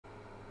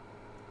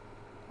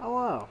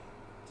Hello,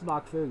 it's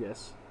Doc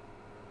Fugus.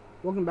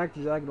 Welcome back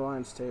to Jagged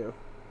Alliance 2.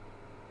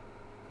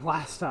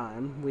 Last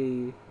time,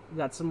 we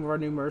got some of our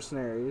new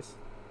mercenaries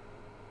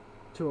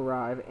to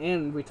arrive,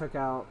 and we took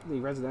out the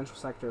residential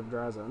sector of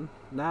Dresden.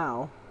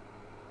 Now,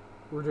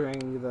 we're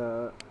doing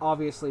the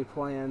obviously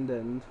planned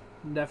and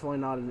definitely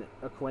not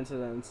a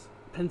coincidence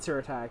pincer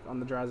attack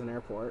on the Dresden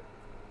airport.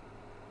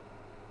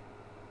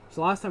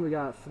 So last time we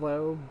got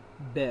Flo,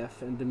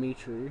 Biff, and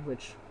Dimitri,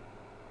 which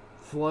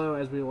Flo,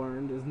 as we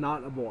learned, is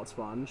not a bullet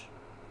sponge.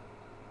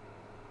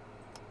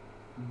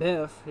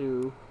 Biff,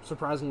 who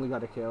surprisingly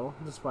got a kill,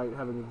 despite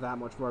having that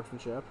much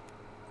marksmanship.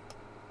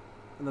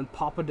 And then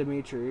Papa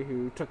Dimitri,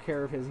 who took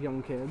care of his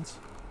young kids.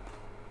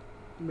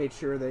 Made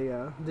sure they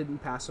didn't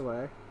pass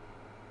away.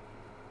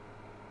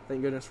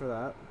 Thank goodness for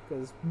that,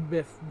 because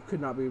Biff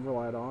could not be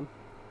relied on.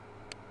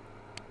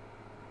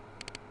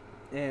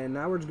 And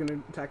now we're just going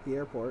to attack the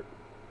airport.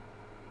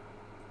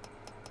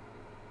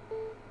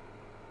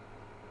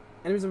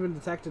 Enemies have been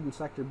detected in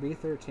Sector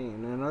B13,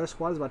 and another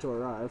squad is about to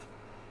arrive.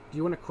 Do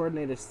you want to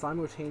coordinate a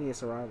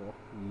simultaneous arrival?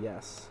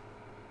 Yes.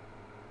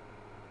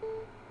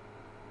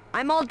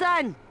 I'm all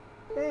done!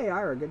 Hey,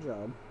 Ira, good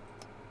job.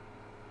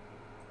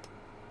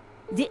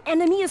 The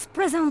enemy is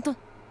present!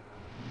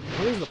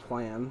 What is the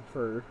plan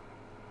for...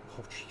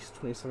 Oh, jeez,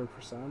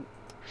 27%.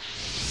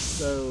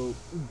 So,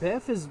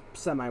 Biff is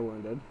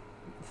semi-wounded.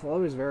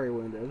 Flo is very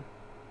wounded.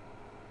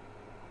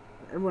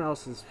 Everyone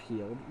else is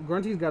healed.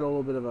 Grunty's got a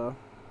little bit of a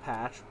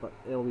patch, but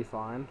it'll be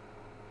fine.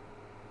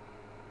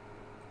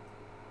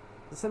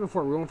 As I said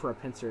before, we're going for a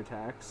pincer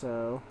attack,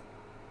 so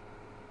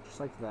just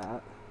like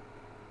that.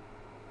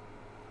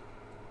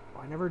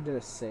 Oh, I never did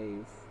a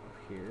save up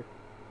here.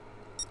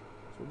 So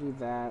we'll do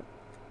that,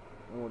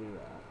 and we'll do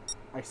that.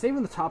 I save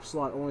in the top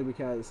slot only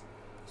because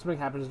if something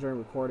happens during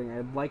recording,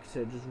 I'd like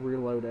to just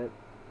reload it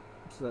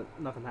so that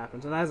nothing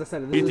happens. And as I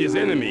said, it is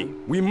enemy.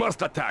 We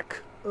must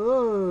attack.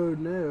 Oh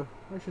no!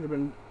 I should have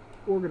been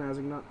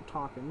organizing, not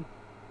talking.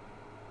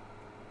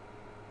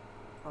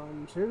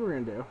 So here's what we're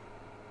gonna do.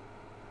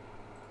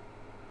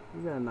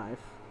 We got a knife.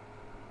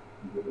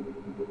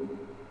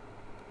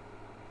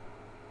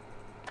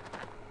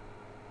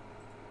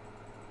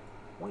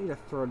 I want you to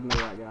throw it into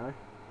that guy.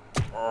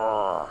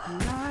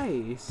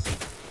 Nice!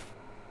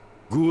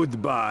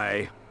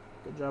 Goodbye.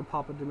 Good job,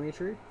 Papa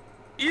Dimitri.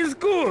 Is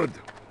good!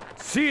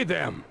 See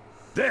them!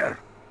 There!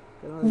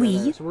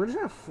 We? So we're just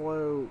gonna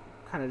Flo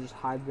kind of just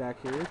hide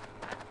back here.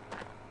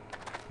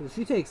 Because if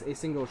she takes a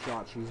single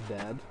shot, she's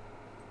dead.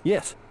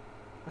 Yes.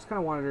 I just kind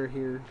of wanted her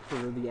here for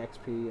the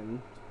XP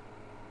and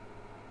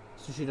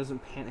so she doesn't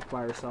panic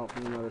by herself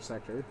in another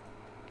sector.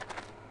 So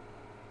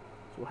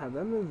we'll have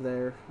them move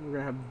there. We're going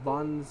to have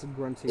Buns,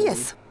 Grunty,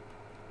 yes.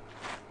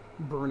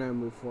 Bruno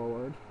move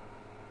forward.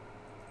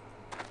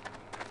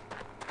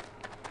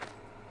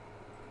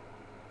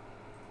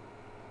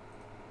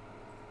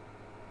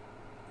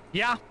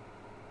 Yeah.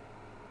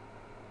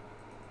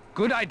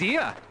 Good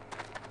idea.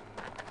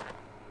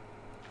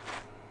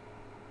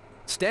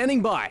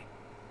 Standing by.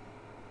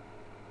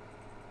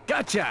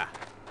 Gotcha!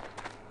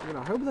 I'm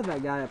gonna hope that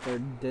that guy up there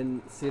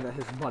didn't see that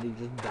his buddy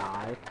just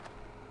died.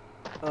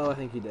 Oh, I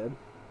think he did.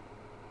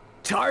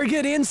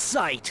 Target in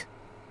sight!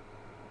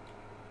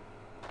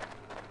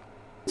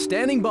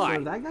 Standing by.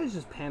 So that guy's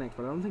just panicked,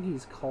 but I don't think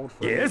he's called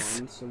for yes.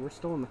 anyone, so we're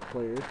still in the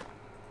clear.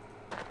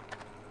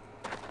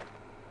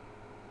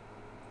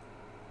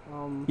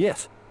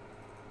 Yes.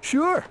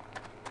 Sure.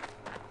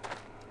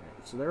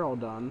 Right, so they're all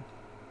done.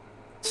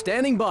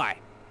 Standing by.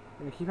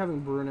 I'm gonna keep having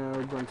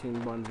Bruno, Grunty,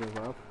 and Buns move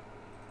up.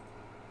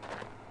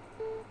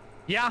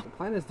 Yeah. The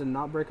plan is to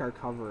not break our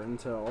cover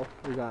until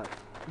we got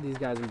these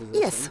guys in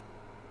position. Yes.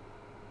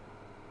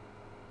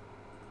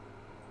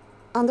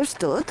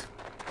 Understood.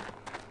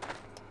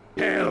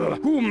 Hell,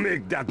 who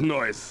make that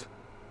noise?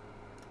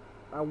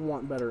 I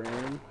want better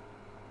aim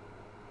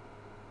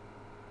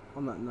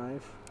on that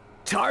knife.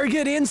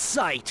 Target in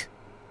sight.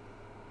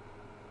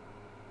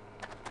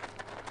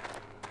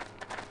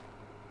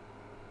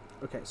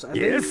 Okay, so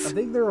I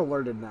think they're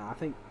alerted now. I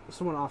think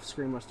someone off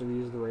screen must have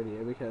used the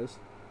radio because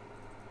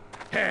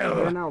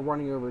they're now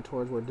running over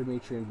towards where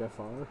Dimitri and Biff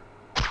are.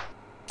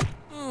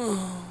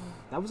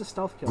 That was a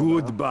stealth kill.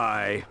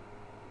 Goodbye.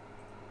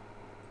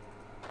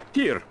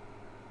 Here.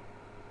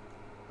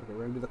 Okay,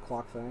 we're gonna do the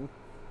clock thing.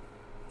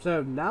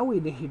 So now we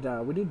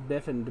need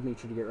Biff and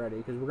Dimitri to get ready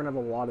because we're gonna have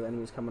a lot of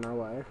enemies coming our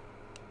way.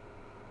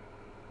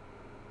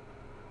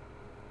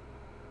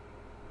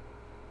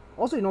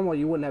 Also, normally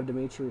you wouldn't have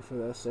Dimitri for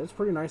this, so it's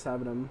pretty nice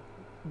having him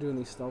doing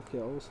these stealth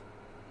kills.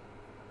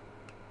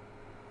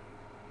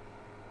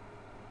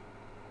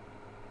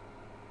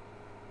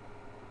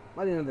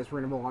 By the end of this,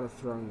 we're gonna have a lot of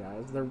throwing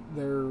guys.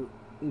 They're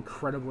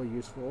incredibly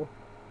useful.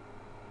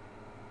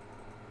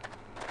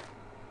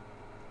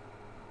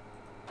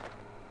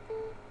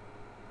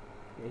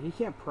 Yeah, he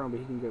can't prone, but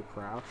he can go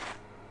crouch.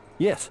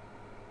 Yes.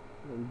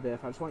 And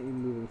Biff, I just want you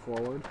moving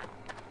forward.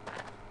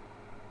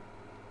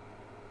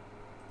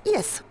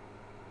 Yes.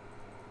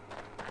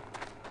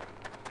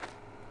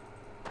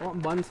 I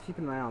want Buns keep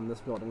an eye on this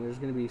building. There's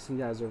going to be some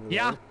guys over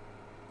there.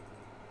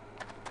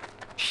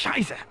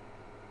 Scheiße!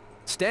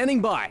 Standing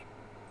by.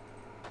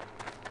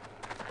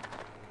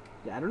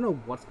 Yeah, I don't know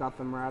what's got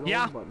them rattled,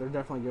 Yeah. but they're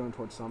definitely going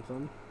towards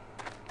something.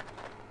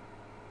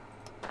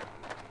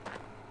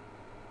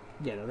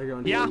 Yeah, no, they're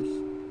going Yeah. towards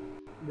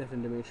Biff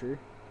and Dimitri.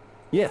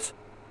 Yes.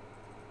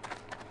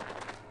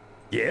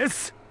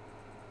 Yes?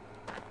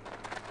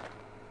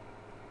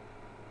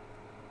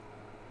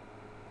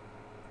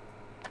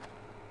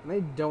 And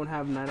they don't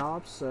have night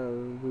ops, so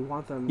we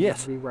want them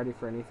Yes. to be ready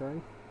for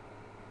anything.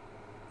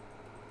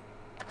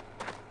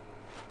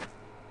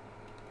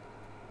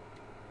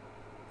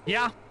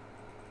 Yeah?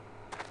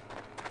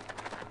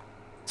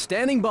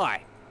 Standing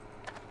by.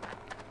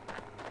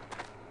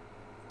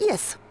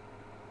 Yes.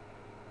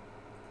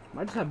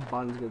 Might just have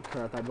Buns go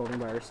clear out that building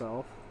by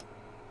herself.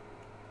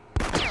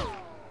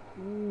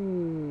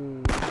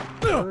 Ooh,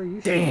 where are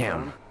you shooting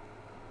Damn. from?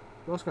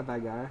 We also got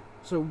that guy.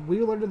 So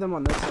we alerted them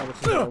on this side, which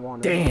is what I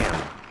wanted.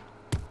 Damn!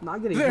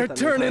 Not getting They're hit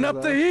that many turning times,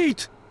 up though. the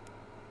heat.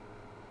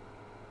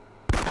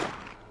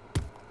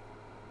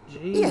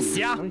 Jeez, Yes.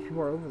 Yeah. how many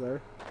people are over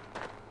there?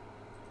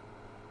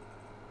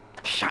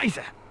 Scheiße!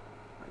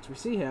 Alright, so we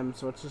see him,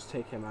 so let's just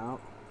take him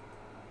out.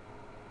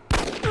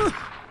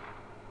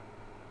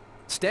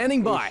 Standing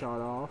He by.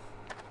 shot off.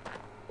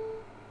 You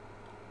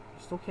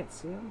still can't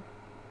see him?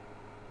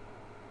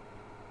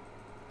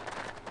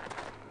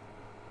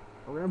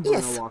 We're gonna Bruno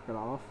Yes. walk it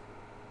off.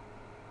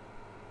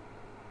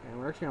 And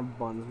we're actually gonna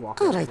Buns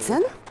walk it All right too.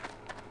 then.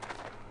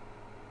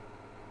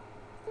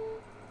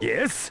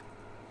 Yes?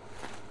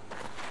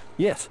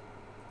 Yes.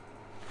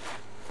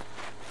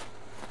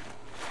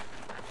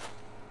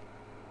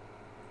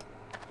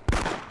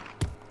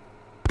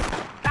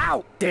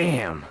 Ow!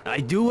 Damn! I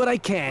do what I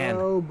can.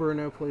 Oh,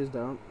 Bruno, please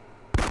don't.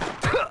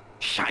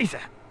 Scheiße!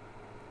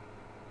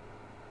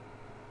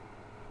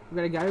 We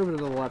got a guy over to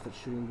the left that's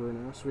shooting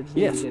Bruno, so we just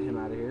need Yes. to get him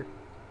out of here.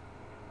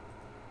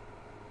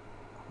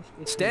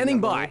 Standing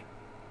by. Alright.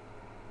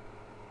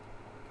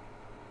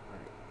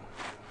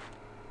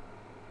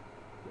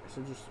 Yeah,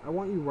 so just, I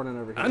want you running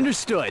over here.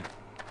 Understood.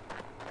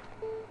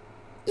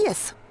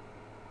 Yes.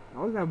 I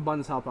was gonna have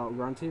Buns help out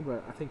Grunty,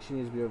 but I think she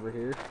needs to be over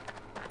here.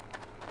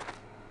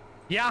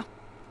 Yeah?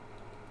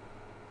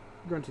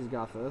 Grunty's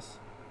got this.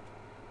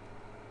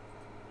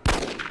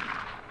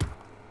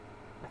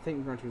 I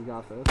think Grunty's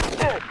got this.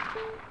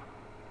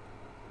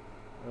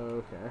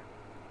 Okay.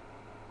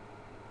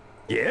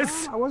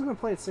 Yes? I was gonna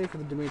play it safe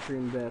with Dimitri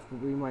and Biff,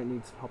 but we might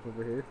need some help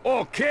over here.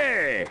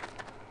 Okay!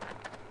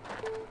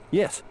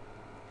 Yes.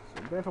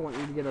 So Biff, I want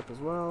you to get up as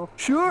well.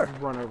 Sure. Just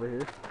run over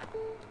here.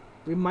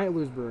 We might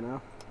lose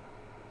Bruno.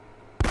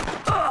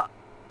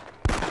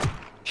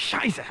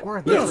 Scheiße! Or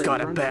I think You've we're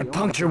got a Grunty. bad Oh my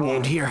puncture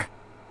wound God. here.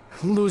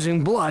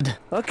 Losing blood.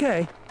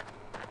 Okay.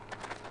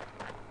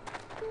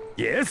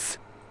 Yes?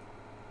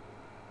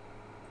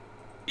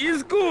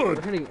 Is We're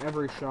good! hitting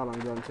every shot on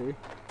Grunty.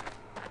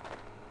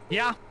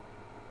 Yeah?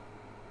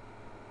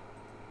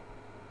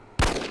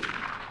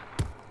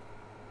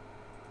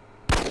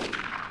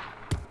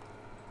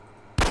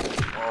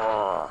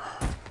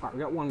 Alright, we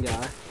got one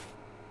guy.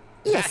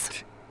 Yes.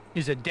 That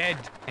is a dead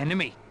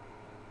enemy.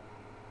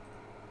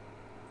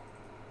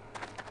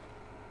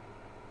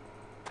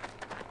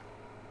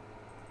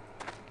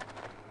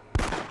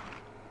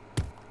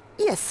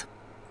 Yes.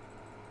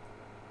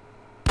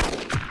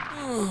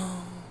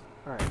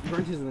 Alright,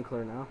 Grunty's in the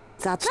clear now.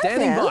 That's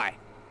Standing well. by.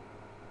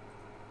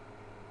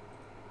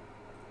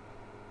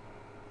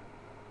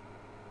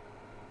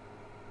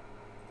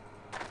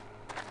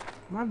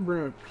 I'm gonna have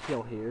Bruno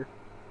heal here.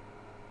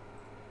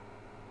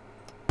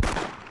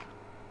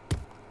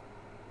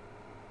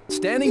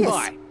 Standing Yes.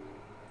 by.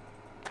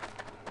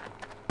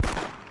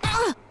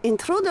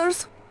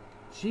 Intruders.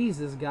 Jeez,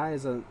 this guy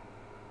is an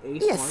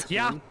ace Yes. marksman.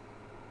 Yeah.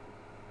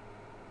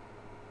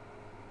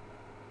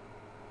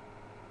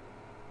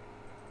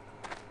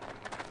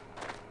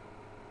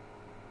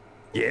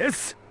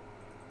 Yes?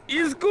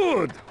 Is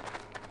good!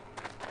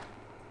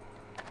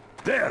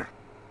 There!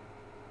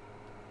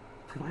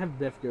 We might have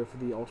Biff go for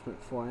the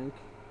ultimate flank.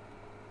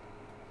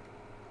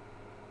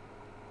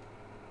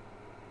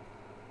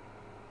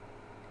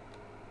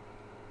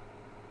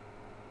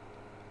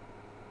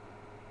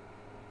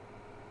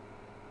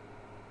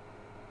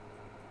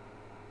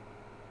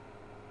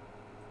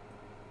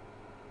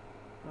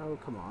 Oh,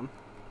 come on.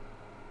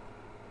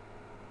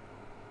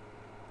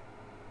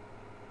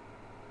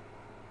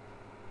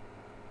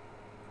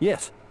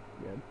 Yes.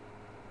 Good.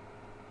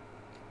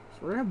 So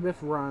we're gonna have Biff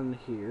run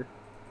here.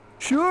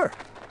 Sure.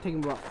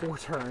 Taking about 4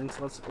 turns.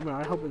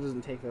 I hope it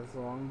doesn't take this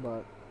long,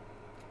 but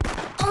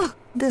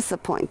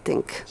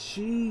Disappointing.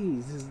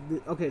 jeez.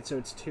 Okay, so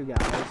it's 2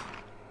 guys.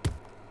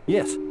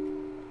 Yes.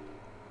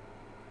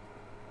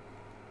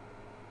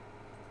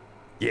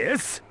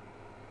 Yes?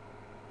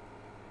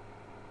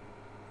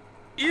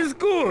 Is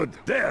good!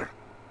 There!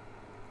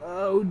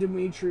 Oh,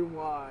 Dimitri,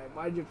 why?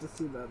 Why'd you have to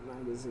see that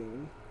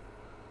magazine?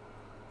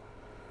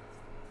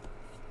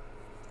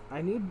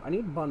 I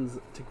need Buns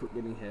to quit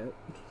getting hit.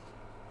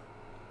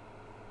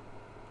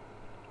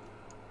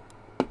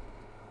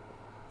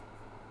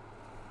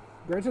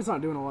 Granted, it's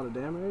not doing a lot of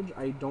damage.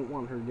 I don't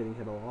want her getting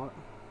hit a lot.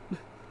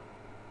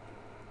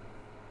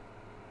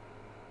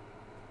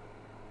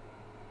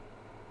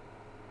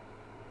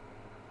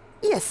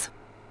 Yes.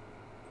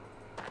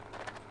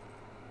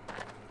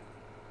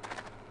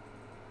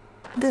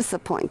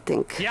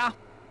 Disappointing. Yeah.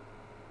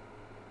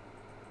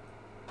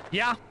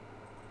 Yeah.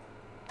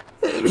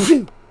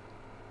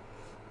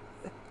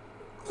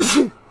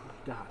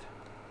 God.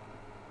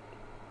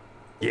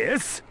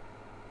 Yes?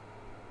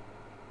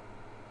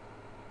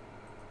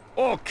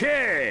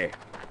 Okay!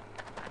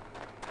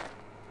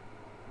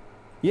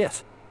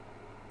 Yes.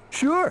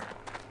 Sure.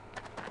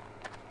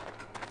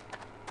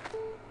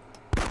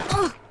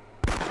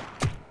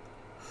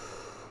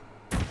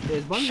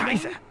 Is Bunny down?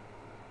 Scheiße.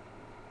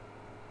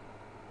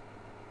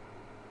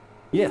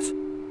 Yes.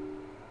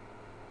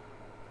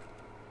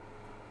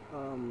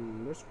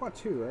 There's squad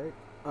 2, right?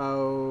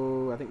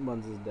 Oh, I think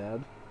Buns is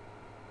dead.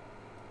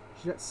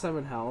 She's got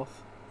 7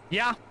 health.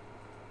 Yeah.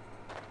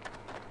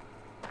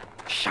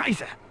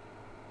 Scheiße.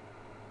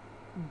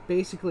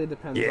 Basically, it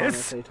depends on Yes?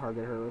 if they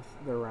target her with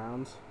their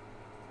rounds.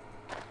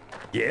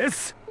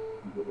 Yes?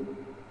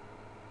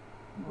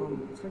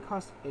 It's gonna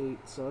cost 8,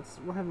 so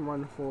we'll have him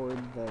run forward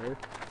there.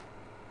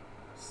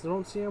 Still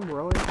don't see him,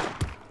 really?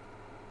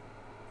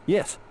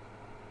 Yes.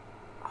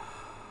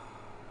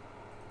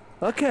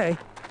 Okay.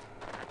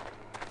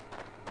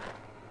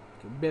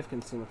 Okay, Biff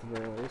can see him at the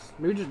very least.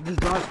 Maybe just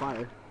draw his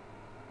fire.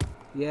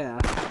 Yeah.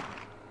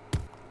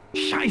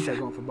 They're Scheiße.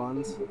 going for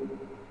Buns.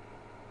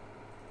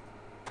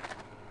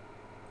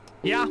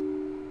 Yeah. We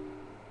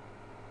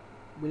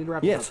need to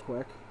wrap Yes. this up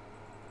quick.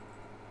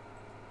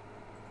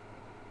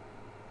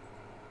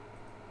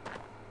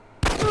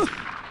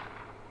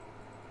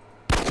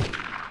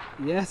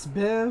 Yes,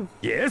 Biv.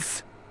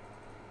 Yes?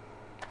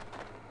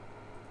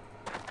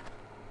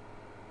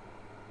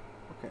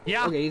 Okay.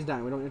 Yeah. Okay, he's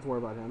dying. We don't need to worry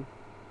about him.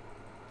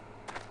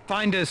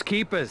 Finders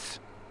keepers.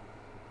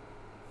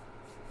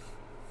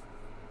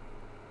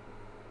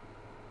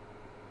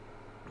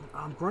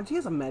 Grunty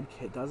has a med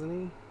kit, doesn't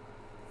he?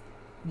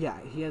 Yeah,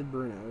 he had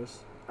Bruno's.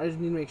 I just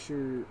need to make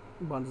sure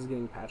Buns is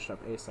getting patched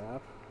up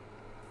ASAP.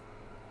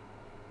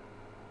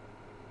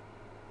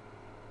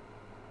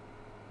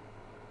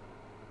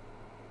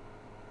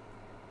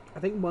 I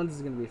think Buns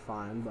is going to be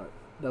fine, but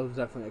that was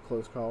definitely a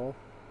close call.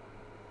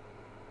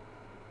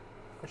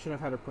 I shouldn't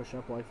have had her push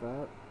up like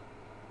that.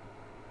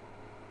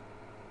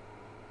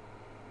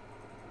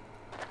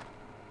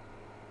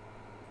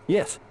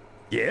 Yes.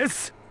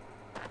 Yes?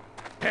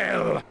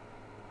 Hell!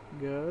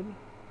 Good.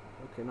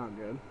 Okay, not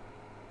good.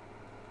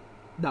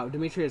 No,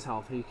 Dimitri has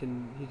health. He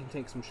can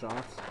take some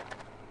shots.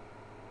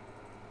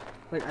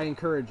 Like, I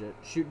encourage it.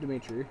 Shoot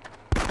Dimitri.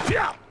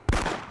 Yeah!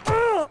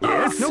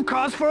 Yes? No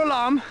cause for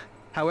alarm.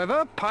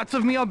 However, parts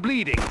of me are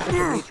bleeding.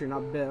 Dimitri,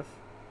 not Biff.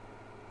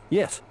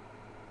 Yes.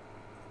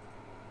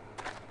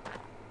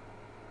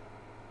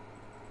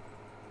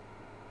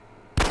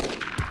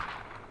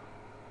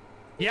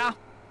 Yeah.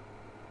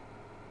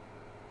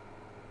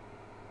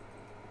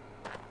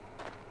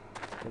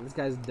 Okay, this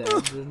guy's dead.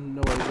 There's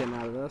no way he's getting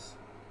out of this.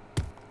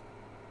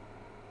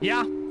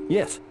 Yeah.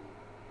 Yes.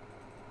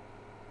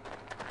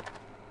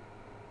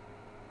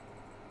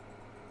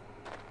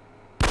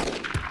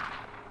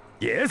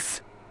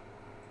 Yes?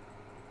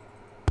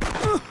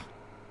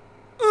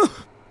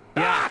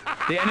 Yeah.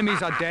 The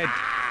enemies are dead.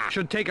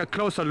 Should take a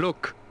closer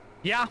look.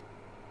 Yeah.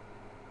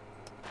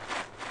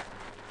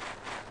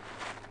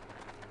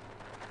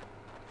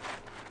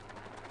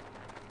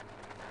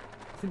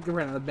 I think they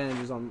ran out of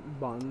bandages on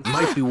Buns.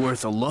 Might be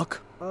worth a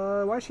look.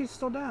 Why is she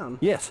still down?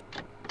 Yes.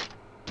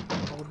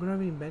 Oh, we don't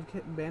have any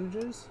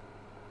bandages?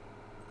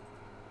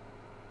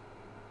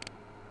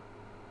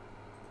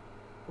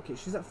 Okay,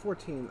 she's at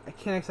 14. I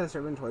can't access her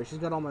inventory. She's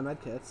got all my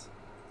medkits.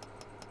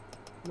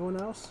 No one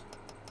else?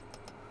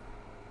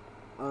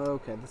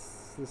 Okay,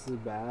 this is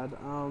bad.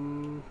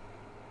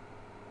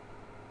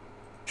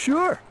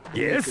 Sure.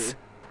 Yes?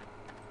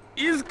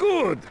 Is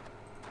good!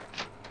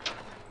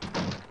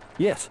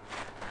 Yes.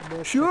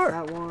 Check Sure.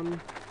 that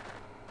one.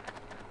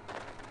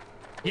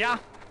 Yeah.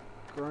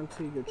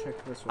 Grunty, go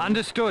check this one.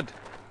 Understood.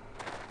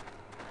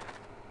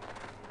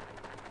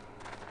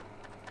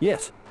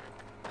 Yes.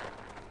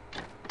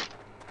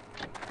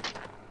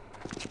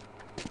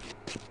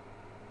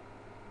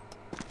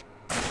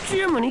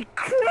 Jiminy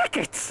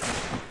crickets!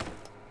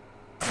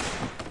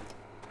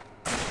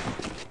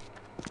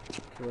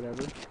 Okay,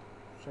 whatever.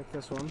 Check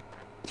this one.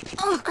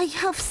 Oh, I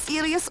have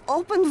serious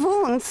open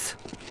wounds.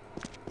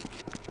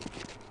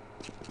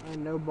 I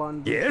know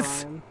Buns is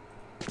Yes? fine.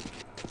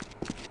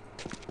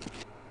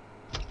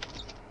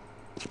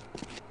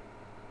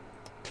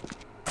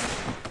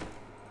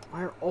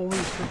 Why are all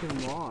these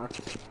freaking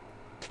locked?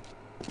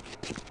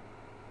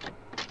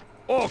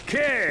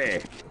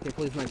 Okay! Okay,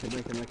 please make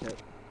it.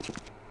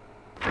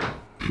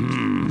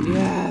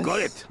 Yes! Got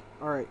it!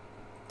 Alright.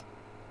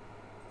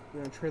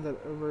 We're gonna trade that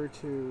over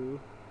to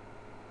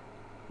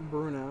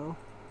Bruno.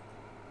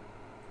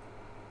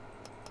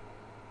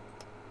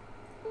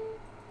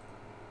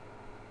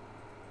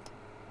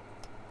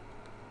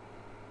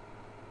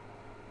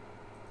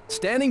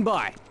 Standing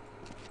by.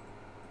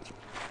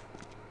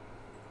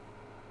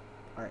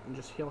 Alright, and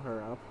just heal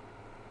her up.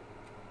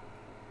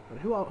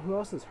 But who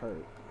else is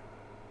hurt?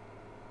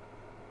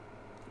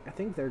 I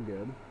think they're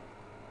good.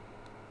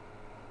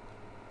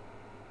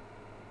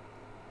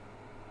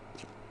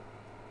 Let's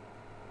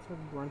have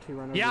Grunty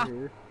run Yeah. over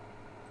here.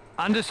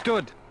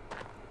 Understood.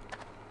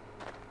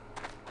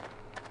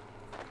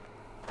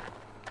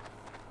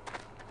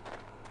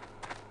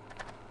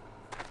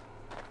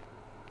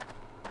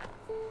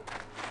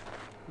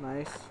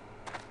 Nice.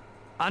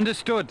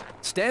 Understood.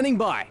 Standing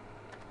by.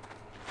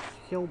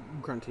 Heal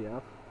Grunty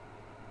up.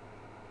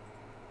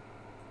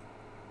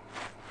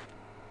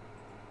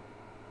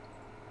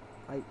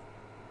 I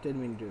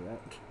didn't mean to do that.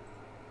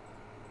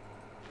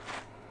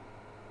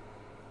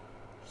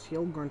 Just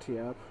heal Grunty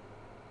up.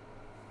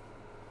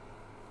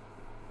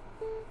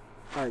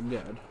 Alright,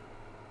 good.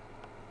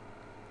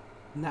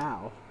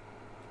 Now.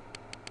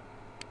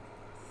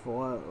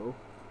 Flow.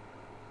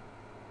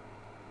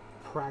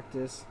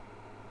 Practice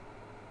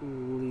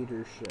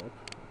leadership.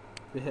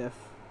 Biff.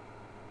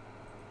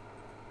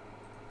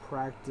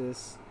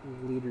 Practice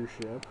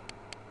leadership.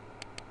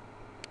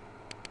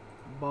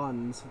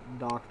 Buns,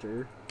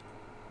 doctor.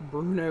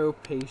 Bruno,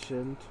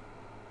 patient.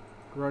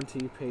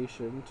 Grunty,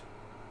 patient.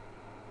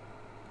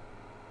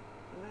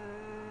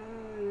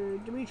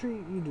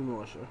 Dimitri, you do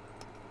militia.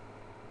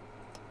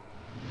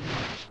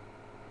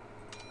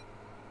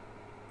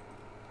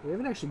 We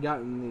haven't actually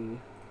gotten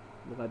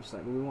the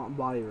legislature, but we want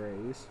body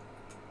raise.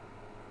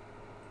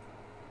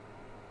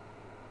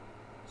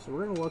 So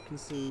we're gonna look and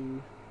see.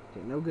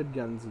 Okay, no good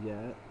guns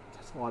yet.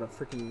 That's a lot of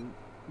freaking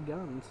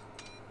guns.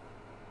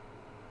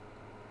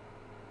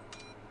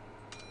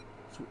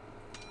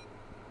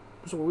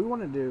 So what we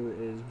want to do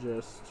is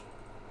just,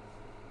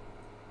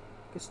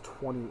 I guess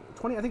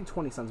 20, I think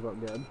 20 sounds about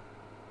good.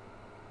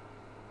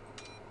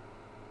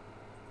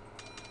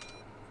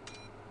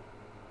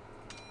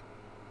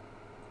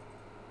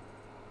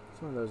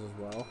 Some of those as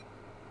well.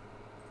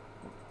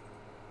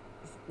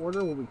 Just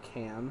order what we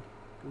can.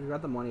 We've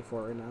got the money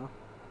for it right now.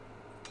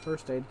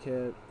 First aid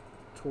kit,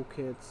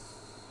 toolkits,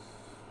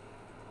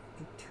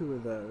 do 2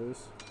 of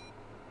those.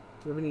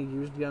 Do we have any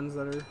used guns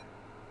that are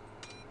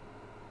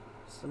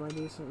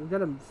semi-decent? We've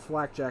got a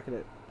flak jacket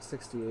at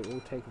 68, we'll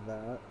take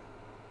that.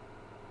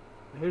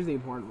 Here's the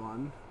important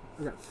one.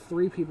 We've got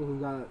 3 people who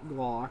got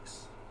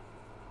Glocks.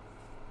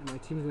 And my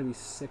team's gonna be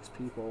 6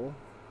 people.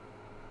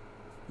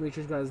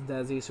 Dimitri's got his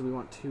Desi, so we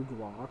want 2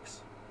 Glocks.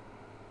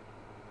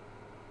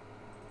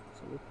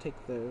 So we'll take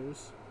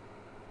those.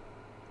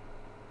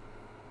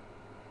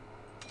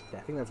 Yeah,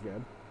 I think that's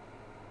good.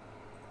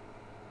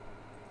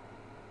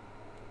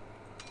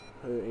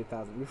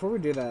 8,000. Before we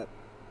do that,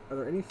 are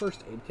there any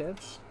first aid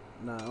kits?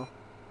 No.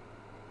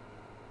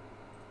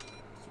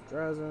 So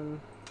Drazen.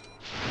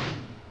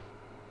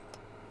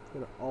 We're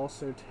gonna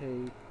also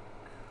take.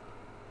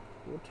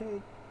 We'll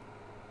take.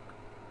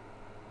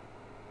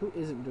 Who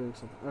isn't doing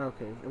something? Oh,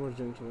 okay, everyone's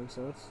doing something,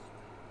 so let's.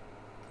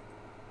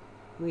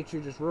 Meet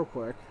you just real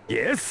quick.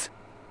 Yes?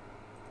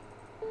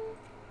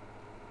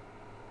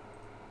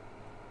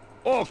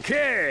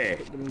 Okay!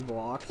 Getting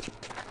blocked.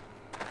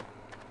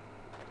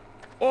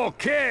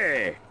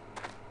 Okay!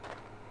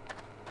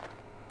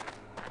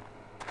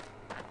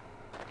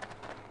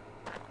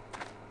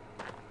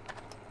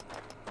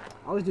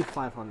 I always do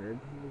 500.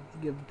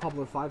 Give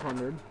Pablo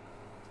 500.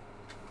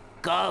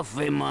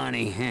 Coffee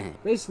money.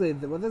 Basically,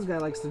 what this guy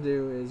likes to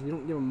do is, if you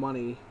don't give him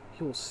money,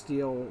 he will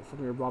steal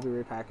from your Bobby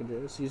Ray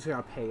packages. So you just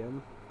gotta pay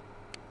him.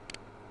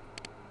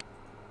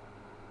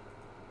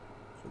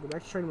 So go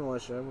back to training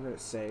militia. We're gonna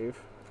save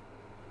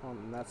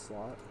on that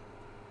slot.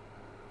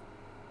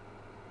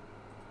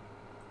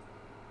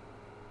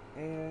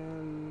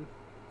 And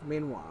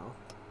meanwhile,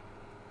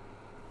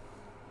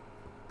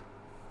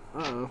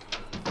 uh-oh.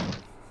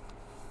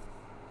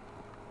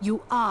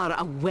 You are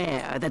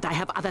aware that I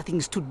have other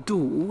things to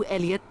do,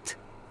 Elliot?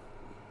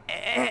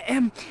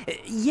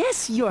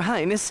 Yes, Your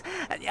Highness,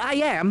 I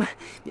am.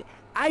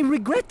 I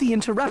regret the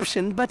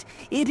interruption, but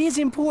it is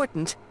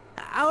important.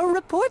 Our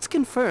reports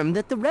confirm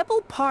that the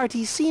rebel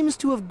party seems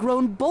to have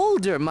grown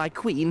bolder, my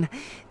queen.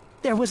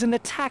 There was an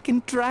attack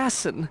in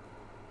Drassen.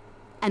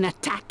 An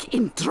attack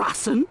in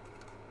Drassen?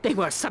 They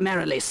were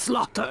summarily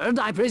slaughtered,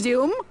 I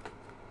presume?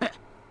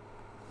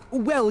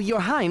 Well,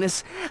 Your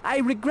Highness, I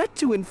regret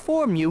to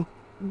inform you,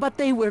 but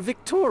they were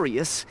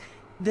victorious.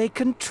 They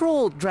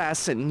controlled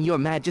Drassen, Your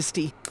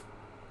Majesty.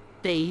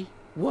 They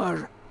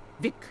were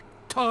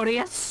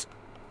victorious?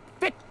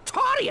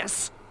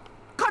 Victorious?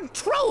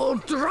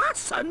 Controlled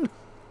Drassen?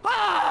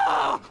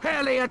 Oh,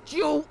 Elliot,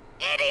 you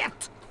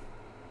idiot!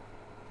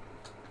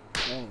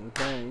 Bang,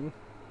 bang.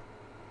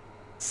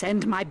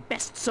 Send my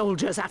best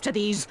soldiers after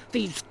these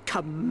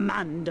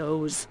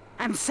commandos.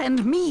 And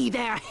send me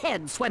their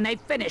heads when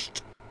they've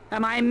finished.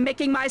 Am I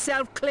making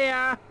myself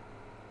clear?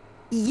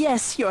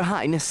 Yes, Your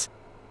Highness.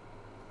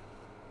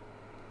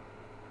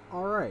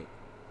 Alright.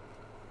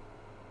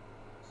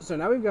 So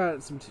now we've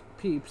got some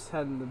peeps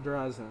heading to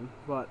Drazen,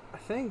 but I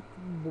think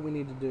what we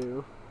need to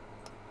do...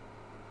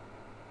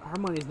 our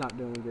money's not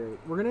doing great.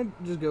 We're gonna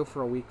just go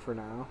for a week for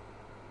now.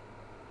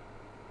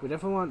 We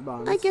definitely want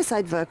buns. I guess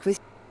I'd work with...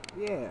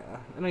 Yeah.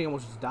 I know you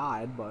almost just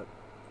died, but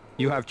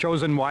You have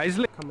chosen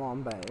wisely. come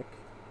on back.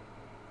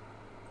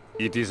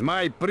 It is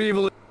my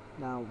privilege.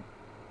 Now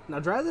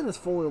Drazin is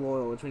fully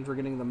loyal, which means we're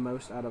getting the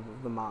most out of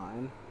the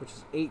mine, which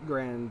is 8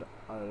 grand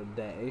a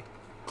day.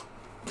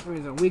 That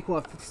means a week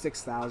we'll have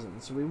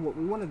 56,000. So what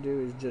we want to do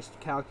is just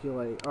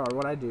calculate, or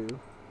what I do.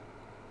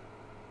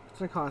 It's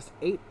gonna cost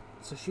 8.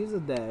 So she's a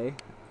day.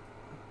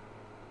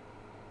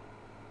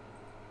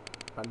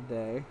 About a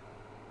day.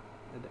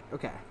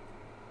 Okay.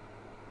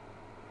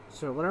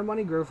 So let our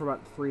money grow for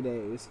about 3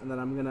 days, and then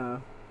I'm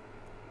gonna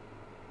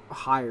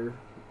hire.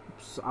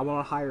 So I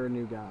want to hire a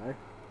new guy.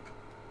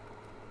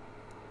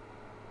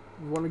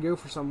 We want to go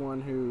for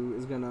someone who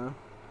is gonna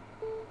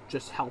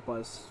just help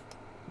us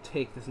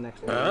take this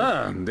next area.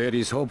 Ah, there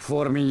is hope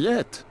for me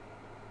yet.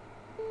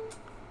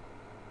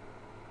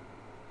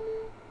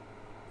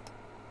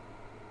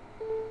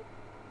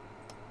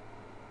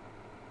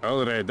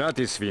 Alright, that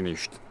is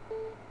finished.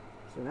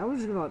 So now we're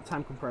just gonna let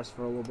time compress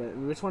for a little bit,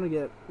 and we just want to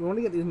get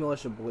these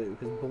militia blue,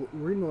 because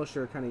green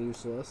militia are kind of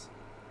useless.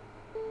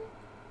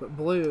 But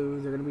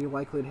blue, they're gonna be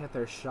likely to hit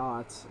their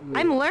shots.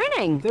 I'm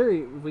learning! In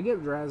theory, if we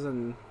get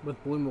Drazin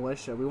with blue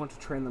militia, we want to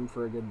train them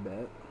for a good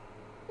bit.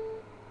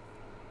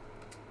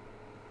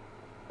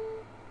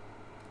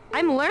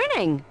 I'm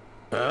learning!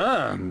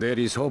 Ah, there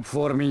is hope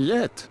for me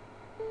yet.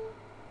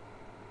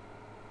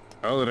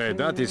 Alright,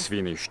 that is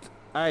finished.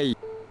 So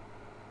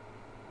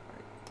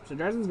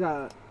Drazin's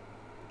got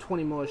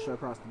 20 militia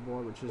across the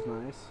board, which is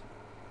nice.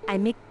 I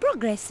make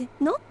progress,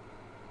 no?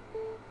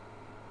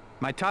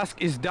 My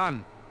task is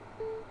done.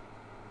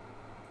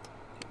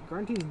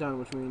 Grunty's done,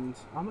 which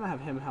means I'm gonna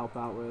have him help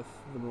out with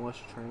the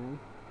militia training.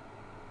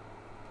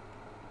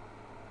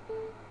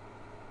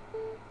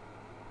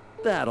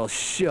 That'll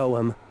show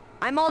him.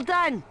 I'm all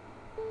done!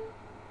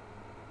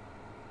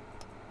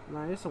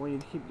 Nice, I want you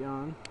to keep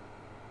going.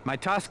 My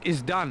task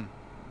is done.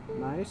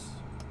 Nice.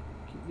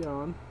 Keep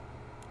going.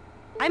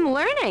 I'm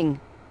learning!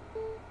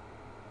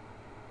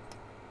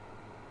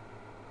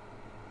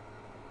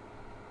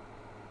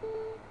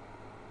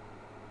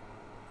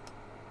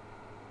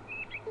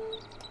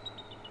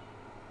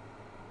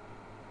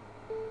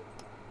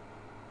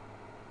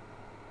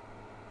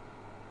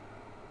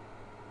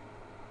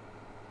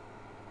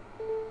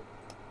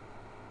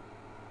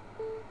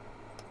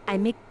 I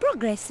make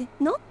progress,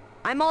 no?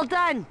 I'm all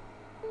done!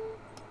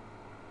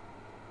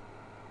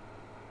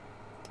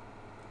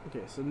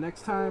 Okay, so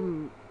next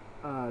time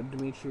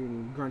Dimitri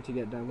and Grunty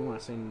get done, we want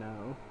to say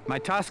no. My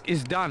task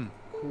is done.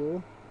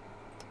 Cool.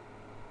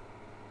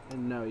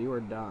 And no, you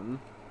are done.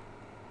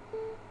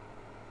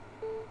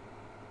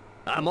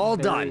 I'm all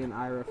Barry done. and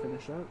Ira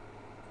finish up.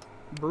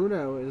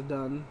 Bruno is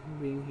done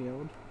being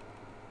healed.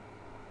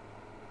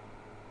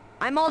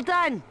 I'm all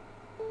done!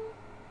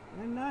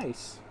 And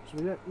nice. So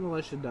we got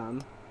militia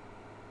done.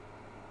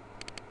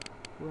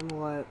 We're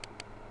gonna let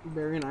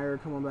Barry and Ira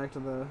come on back to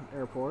the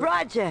airport.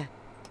 Roger!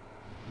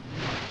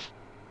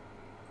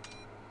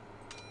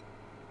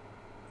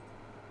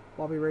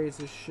 Bobby Ray's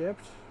is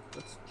shipped.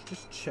 Let's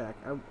just check.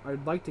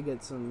 I'd like to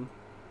get some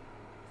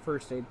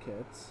first aid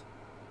kits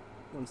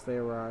once they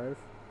arrive.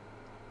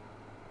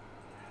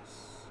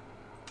 Yes.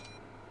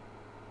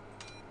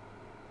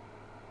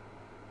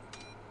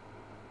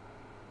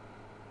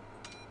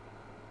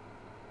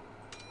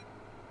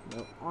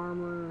 No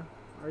armor.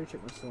 I already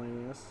checked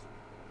miscellaneous.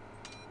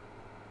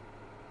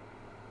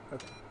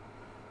 Okay.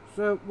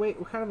 So, wait,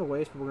 we're kind of a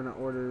waste, but we're going to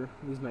order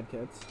these med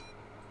kits.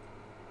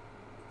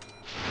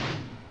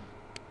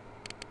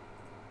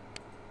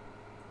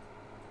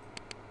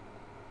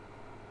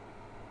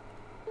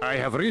 I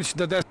have reached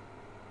the desk.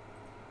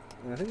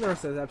 And I think the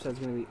rest of this episode is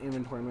going to be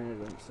inventory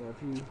management, so if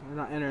you are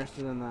not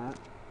interested in that,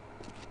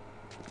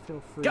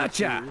 feel free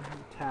Gotcha!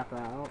 to tap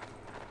out.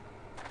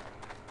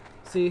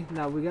 See,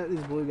 now we got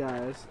these blue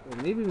guys,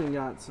 and maybe we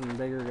got some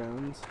bigger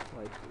guns.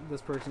 Like,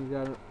 this person's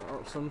got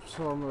some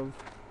sort of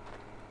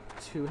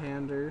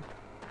two-hander.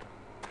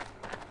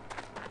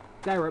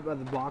 Guy right by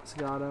the box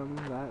got him.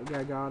 That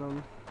guy got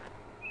him.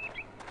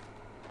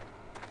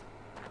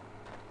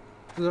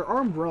 So they're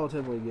armed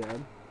relatively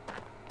good.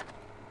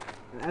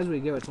 And as we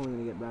go, it's only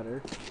going to get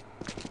better.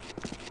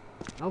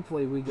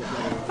 Hopefully we get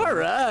better All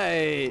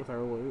right. with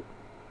our loot.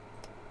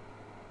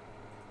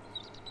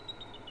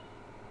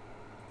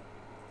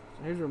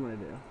 So here's what I'm going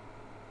to do.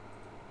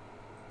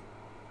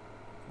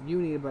 You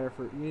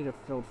need a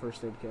filled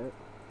first aid kit.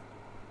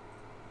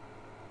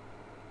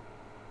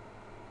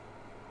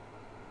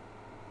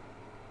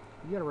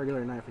 You got a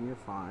regular knife and you're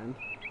fine.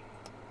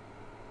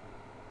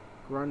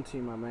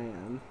 Grunty, my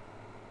man.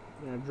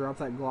 You know, drop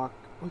that Glock.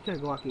 We got a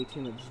Glock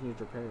 18 that just needs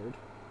repaired.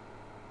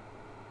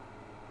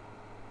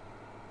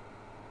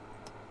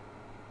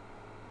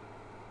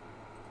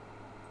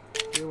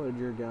 Reload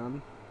your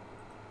gun.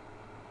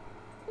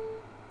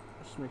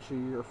 Just make sure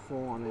you're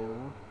full on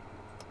ammo.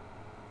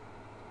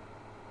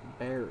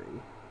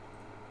 Barry.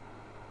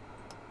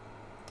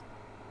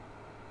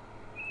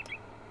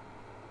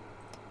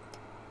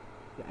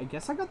 Yeah, I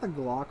guess I got the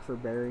Glock for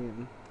Barry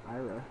and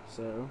Ira,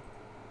 so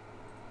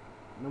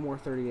no more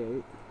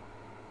 38.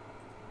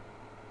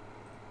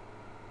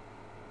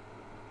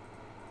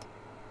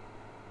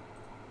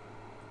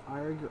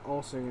 Ira, you're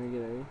also gonna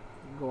get a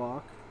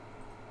Glock.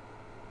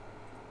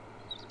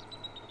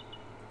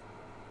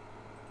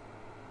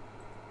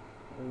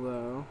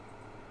 Although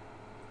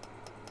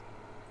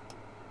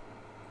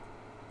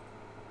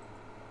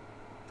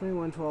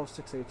 21, 12,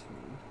 6, 18.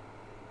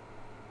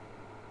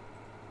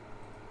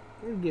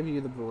 I'm gonna give you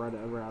the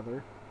Beretta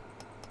rather.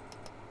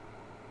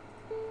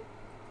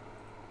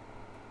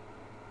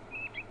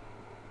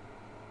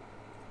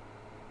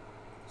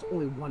 It's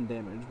only 1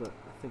 damage, but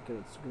I think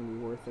it's gonna be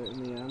worth it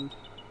in the end.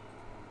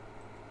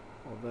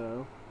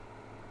 Although,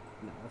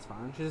 no, that's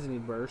fine. She doesn't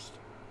need burst.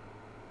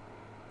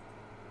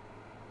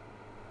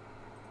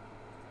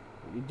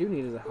 What you do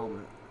need is a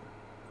helmet.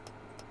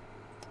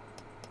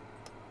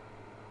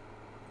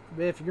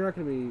 Biff, you're not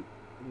going to be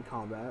in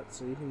combat,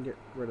 so you can get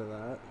rid of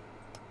that.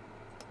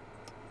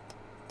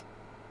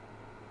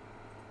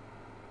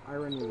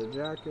 Ira needs a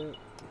jacket.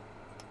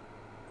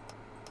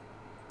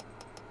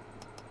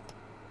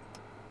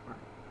 Alright.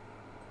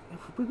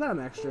 We've got an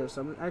extra,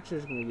 so I'm actually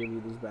just going to give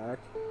you these back.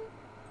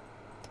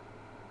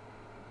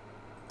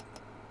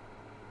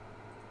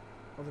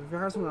 Well, if you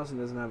have someone else who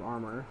doesn't have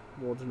armor,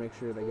 we'll just make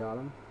sure they got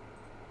them.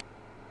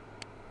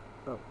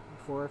 Oh,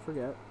 before I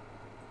forget.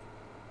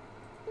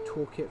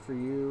 Toolkit for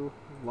you,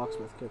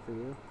 locksmith kit for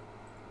you.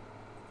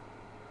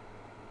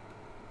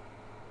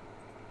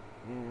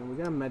 And we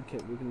got a med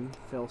kit we can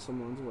fill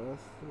someone's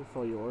with. We'll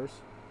fill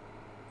yours.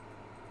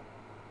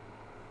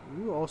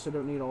 You also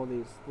don't need all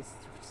these. This is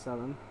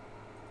 57.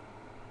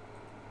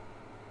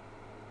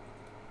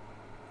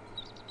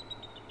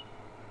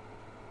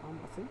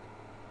 I think.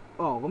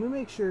 Oh, let me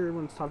make sure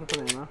everyone's topped up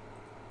with ammo.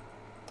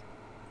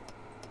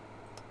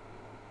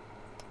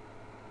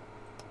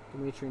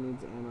 Dimitri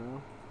needs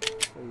ammo.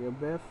 There you go,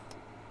 Biff.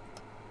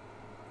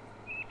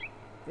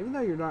 Even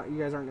though you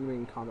guys aren't going to be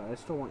in combat, I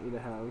still want you to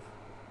have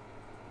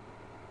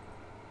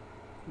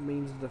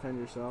means to defend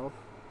yourself.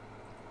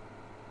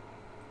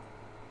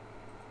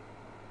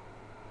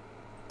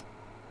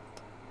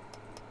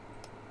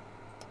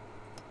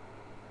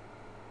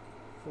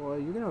 Well,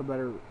 you're going to have a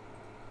better,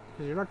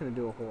 because you're not going to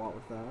do a whole lot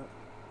with that.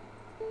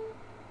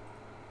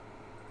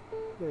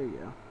 There you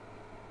go.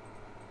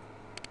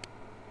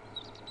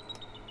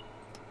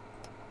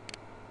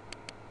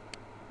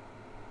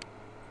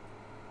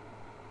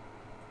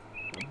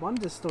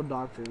 Bund is still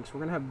doctoring, so we're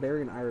gonna have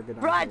Barry and Ira get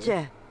out.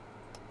 Roger!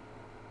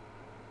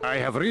 I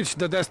have reached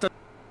the destination.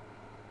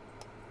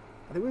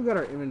 I think we've got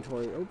our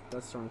inventory. Oh,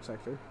 that's the wrong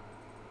sector.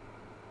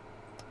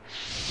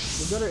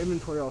 We've got our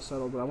inventory all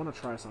settled, but I want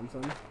to try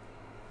something.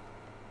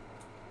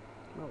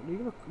 Oh,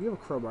 you have a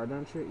crowbar,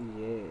 don't you?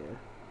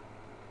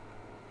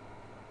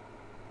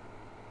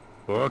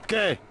 Yeah.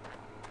 Okay.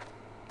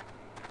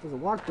 There's a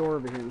locked door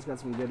over here and it's got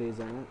some goodies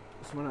in it.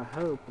 So I'm gonna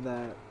hope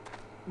that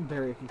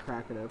Barry can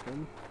crack it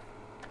open.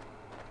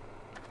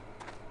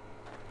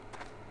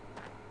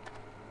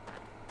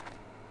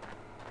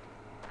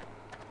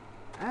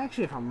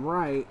 Actually, if I'm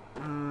right, I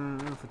don't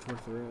know if it's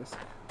worth the risk.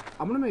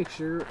 I'm gonna make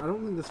sure. I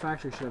don't think this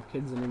factory should have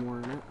kids anymore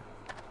in it.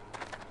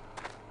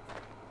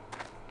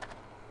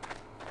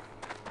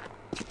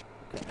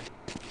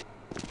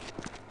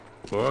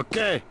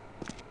 Okay.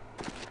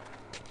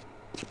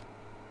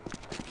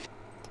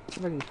 See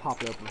if I can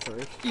pop it open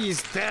first.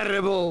 He's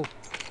terrible.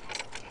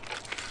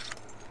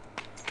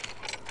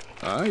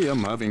 I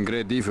am having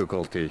great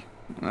difficulty.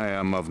 I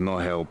am of no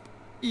help.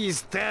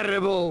 He's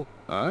terrible.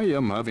 I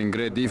am having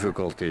great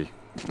difficulty.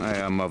 I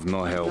am of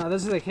no help. No,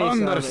 this is the case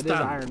of it is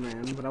Understand. Iron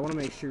Man, but I want to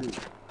make sure this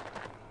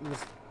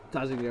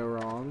doesn't go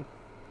wrong.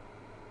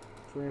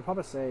 So we're gonna pop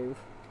a save.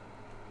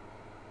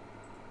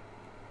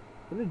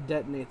 I'm gonna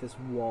detonate this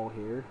wall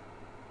here.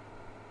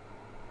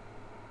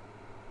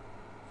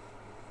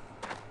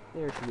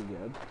 There should be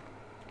good.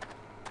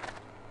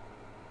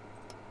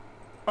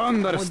 I'm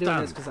only doing this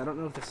Understand. because I don't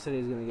know if the city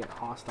is gonna get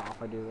hostile if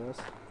I do this.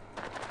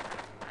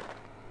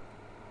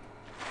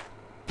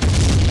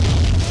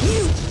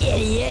 You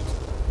idiot!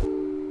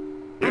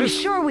 I'm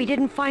sure we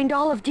didn't find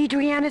all of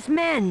Deidreana's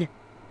men.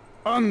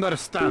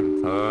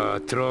 Understand.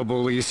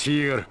 Trouble is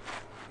here.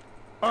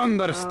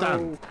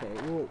 Understand.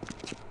 Okay, well...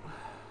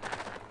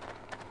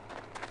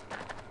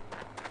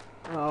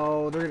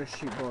 Oh, they're gonna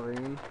shoot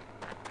Doreen.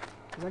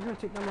 Is that gonna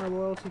take down my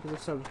loyalty? Because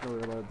if so, I'm just gonna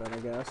reload then, I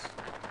guess.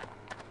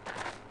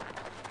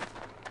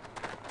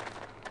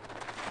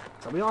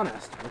 So I'll be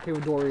honest, I'm okay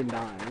with Doreen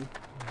dying,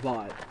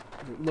 but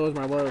if it lowers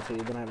my loyalty,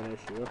 then I have an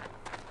issue.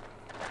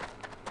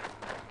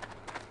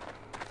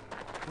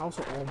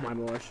 Also, all my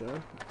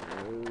militia.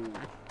 Oh.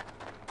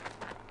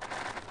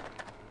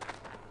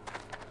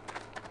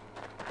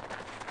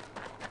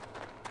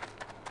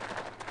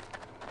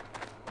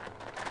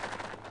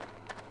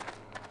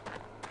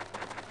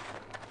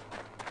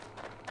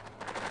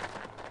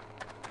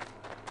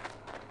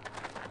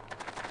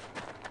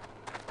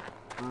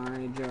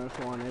 I just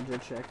wanted to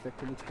check the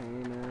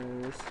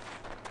containers.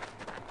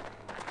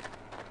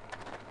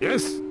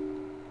 Yes.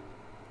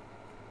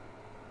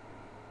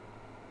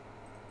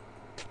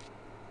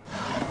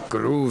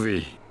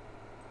 Groovy.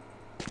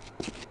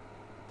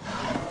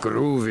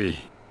 Groovy.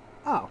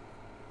 Oh.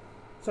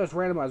 So it's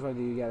randomized whether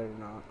you get it or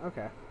not.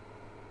 Okay.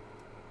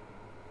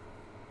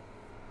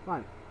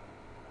 Fine.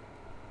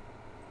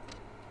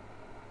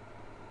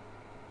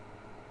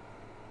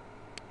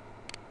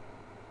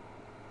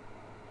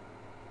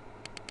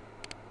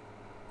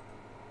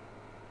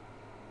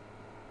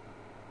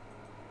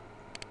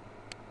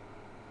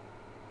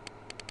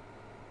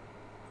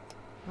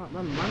 Oh,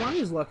 my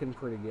money's looking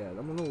pretty good.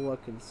 I'm gonna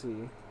look and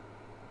see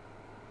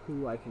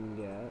who I can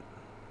get.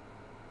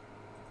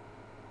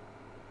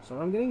 So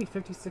I'm getting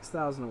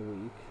 56,000 a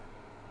week.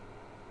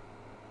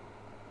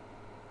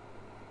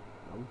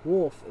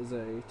 Wolf is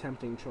a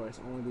tempting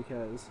choice only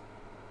because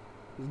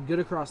he's good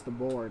across the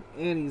board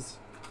and he's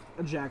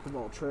a jack of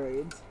all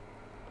trades.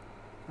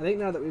 I think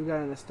now that we've got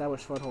an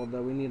established foothold,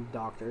 though, we need a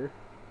doctor.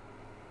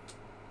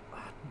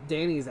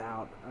 Danny's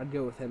out. I'd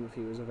go with him if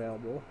he was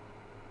available.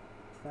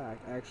 In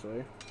fact,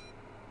 actually.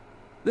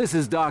 This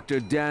is Dr.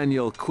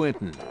 Daniel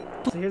Quinton.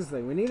 So here's the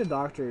thing. We need a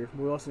doctor,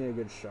 but we also need a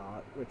good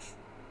shot, which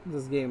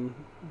this game,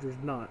 there's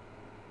not.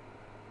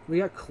 We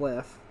got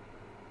Cliff.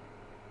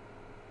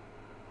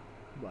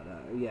 But,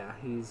 yeah,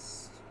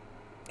 he's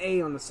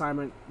A on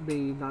assignment,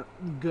 B not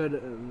good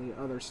in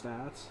the other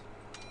stats.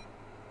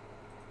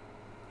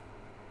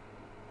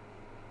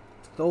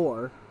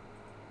 Thor.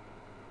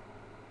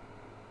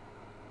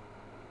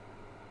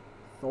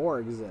 Thor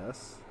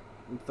exists.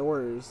 And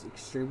Thor is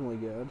extremely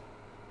good.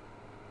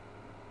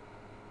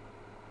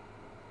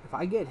 If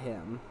I get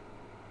him...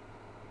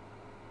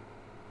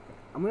 Okay,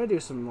 I'm gonna do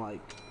some, like,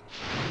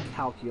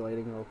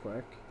 calculating real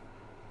quick.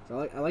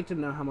 So I like to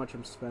know how much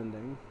I'm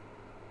spending.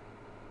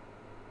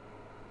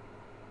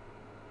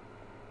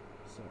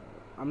 So,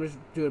 I'm just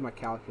doing my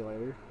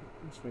calculator.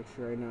 Just make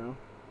sure I know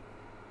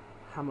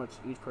how much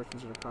each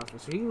person's gonna cost me.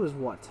 So he was,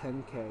 what,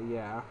 10k?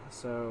 Yeah,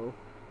 so...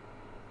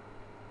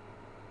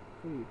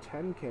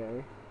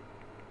 10k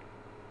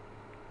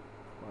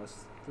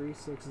plus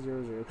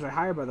 3600 because I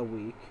hire by the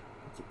week.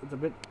 It's a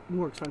bit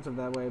more expensive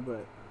that way,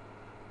 but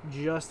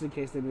just in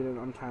case they meet an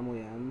untimely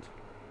end.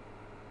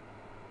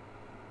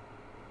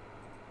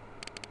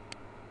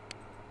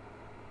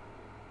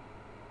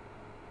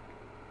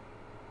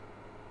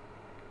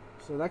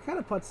 So that kind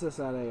of puts us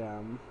at a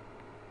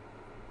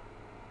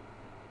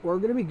we're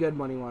gonna be good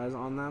money wise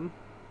on them,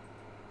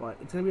 but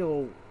it's gonna be a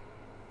little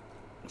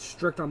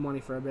strict on money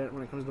for a bit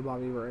when it comes to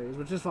Bobby Rays,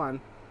 which is fine.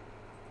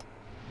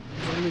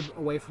 We're going to be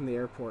away from the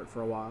airport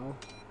for a while.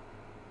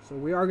 So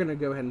we are going to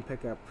go ahead and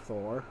pick up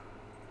Thor.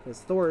 Because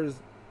Thor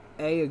is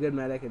A, a good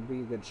medic, and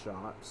B, a good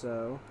shot,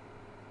 so...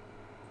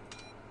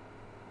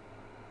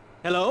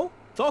 Hello?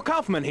 Thor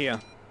Kaufman here.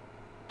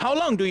 How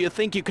long do you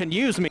think you can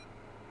use me?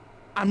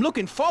 I'm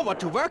looking forward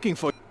to working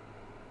for you.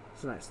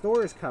 So nice.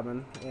 Thor is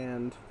coming,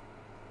 and...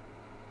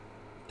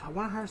 Do I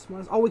want to hire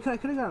someone else? Oh, I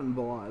could have gotten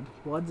Blood.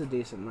 Blood's a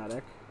decent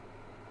medic.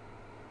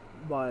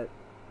 But,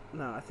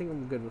 no, I think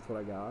I'm good with what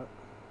I got.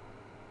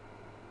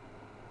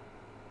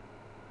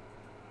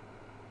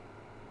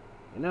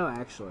 You know,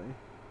 actually.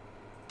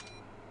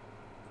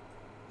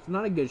 It's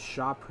not a good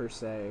shot per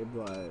se,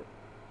 but...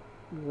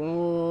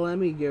 Well, let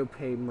me go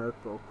pay Merc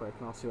real quick,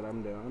 and I'll see what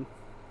I'm doing.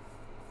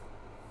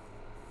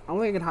 I don't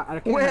think I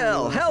can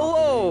Well,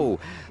 hello!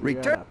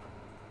 Return...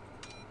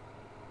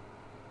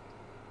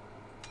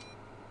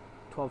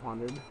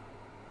 1,200.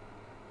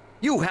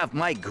 You have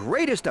my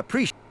greatest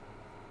appreciation.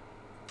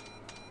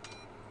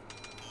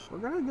 We're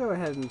gonna go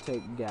ahead and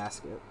take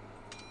Gasket.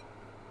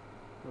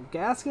 Well,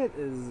 Gasket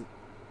is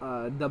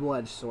a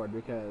double-edged sword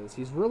because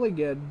he's really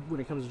good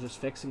when it comes to just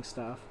fixing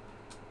stuff.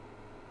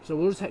 So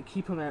we'll just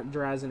keep him at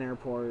Drazen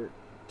Airport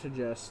to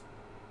just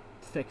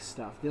fix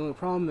stuff. The only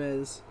problem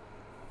is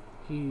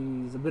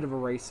he's a bit of a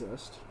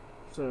racist.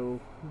 So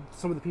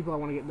some of the people I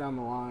want to get down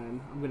the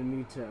line, I'm gonna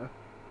need to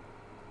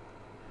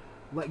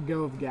let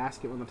go of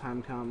Gasket when the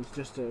time comes,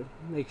 just to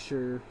make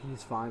sure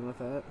he's fine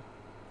with it.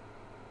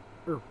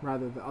 Or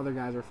rather, the other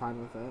guys are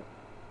fine with it.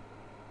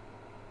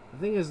 The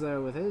thing is,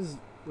 though, with his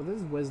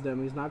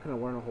wisdom, he's not going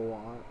to learn a whole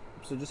lot.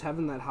 So just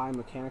having that high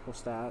mechanical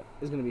stat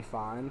is going to be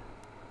fine.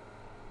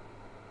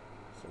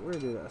 So we're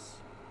going to do this.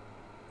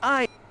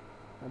 Now,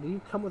 do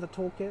you come with a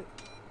toolkit?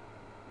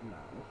 No.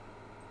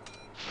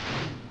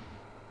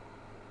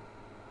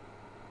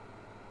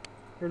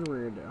 Here's what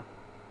we're going to do.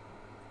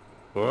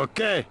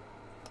 Okay.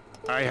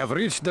 I have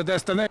reached the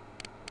destination.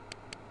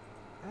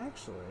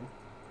 Actually...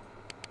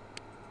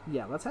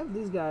 Yeah, let's have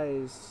these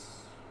guys...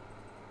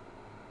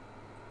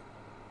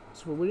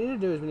 So what we need to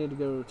do is we need to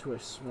go to a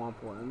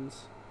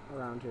swamplands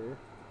around here.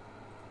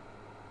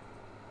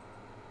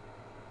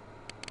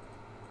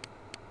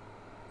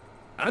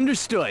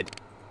 Understood.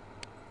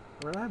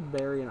 We're gonna have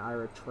Barry and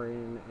Ira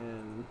train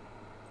and...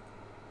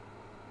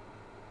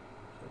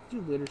 Let's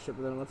do leadership,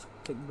 but then let's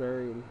take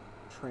Barry and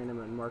train him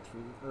in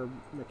marksman, or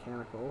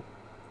mechanical.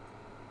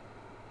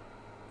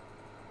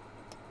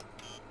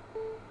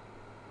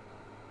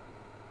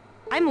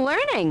 I'm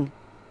learning.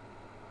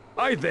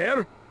 Hi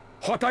there.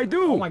 What I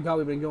do? Oh my god,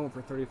 we've been going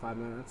for 35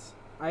 minutes.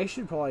 I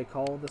should probably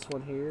call this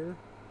one here.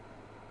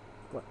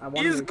 But I want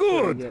to make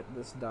sure to get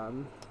this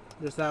done.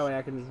 Just that way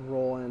I can just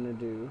roll in and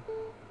do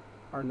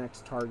our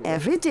next target.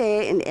 Every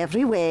day in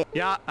every way.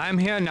 Yeah, I'm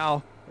here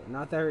now. Okay,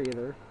 not there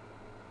either.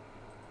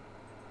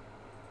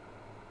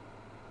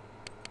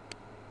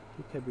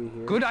 He could be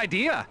here. Good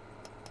idea.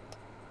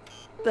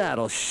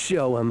 That'll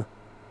show him.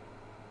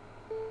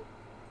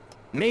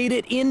 Made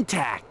it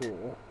intact.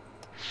 Cool.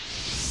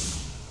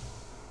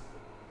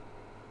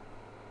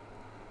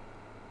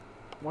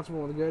 Once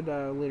more with good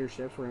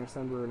leadership, we're going to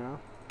send Bruno.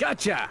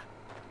 Gotcha!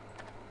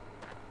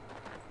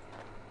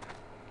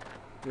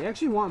 We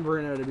actually want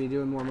Bruno to be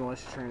doing more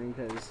militia training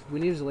because we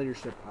need his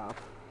leadership up.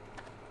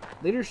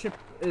 Leadership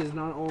is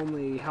not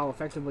only how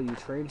effectively you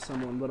train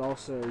someone, but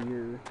also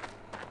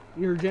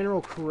your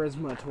general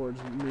charisma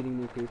towards meeting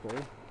new people.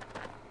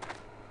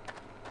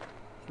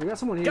 We got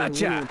someone here who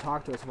wouldn't even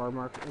talk to us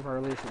if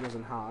our leadership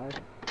wasn't high.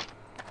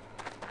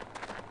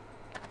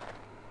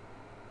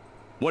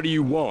 What do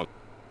you want?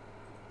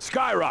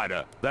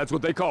 Skyrider, that's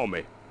what they call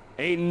me.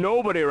 Ain't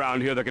nobody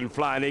around here that can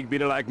fly an egg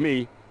beater like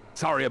me.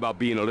 Sorry about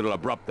being a little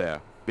abrupt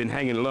there. Been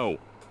hanging low.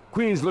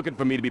 Queen's looking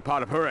for me to be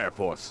part of her Air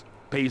Force.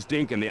 Pays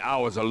dink and the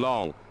hours are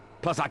long.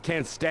 Plus I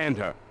can't stand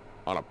her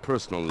on a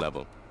personal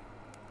level.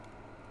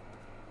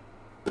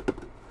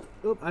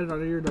 Oop, I didn't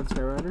know you were done,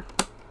 Skyrider.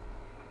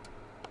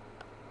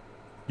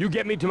 You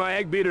get me to my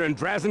egg beater in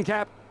Drazen,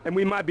 Cap, and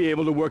we might be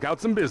able to work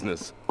out some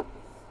business.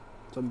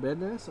 Some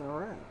business?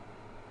 Alright.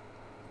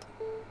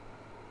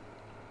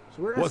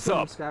 So we're What's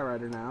up?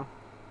 Skyrider now.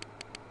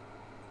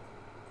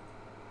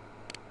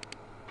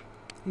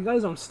 He got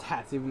his own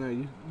stats, even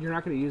though you're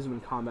not going to use him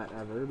in combat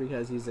ever,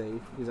 because he's a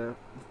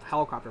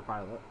helicopter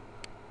pilot.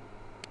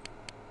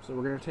 So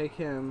we're going to take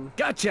him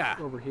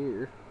over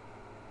here.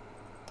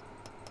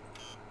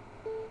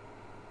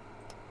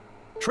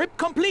 Trip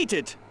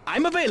completed.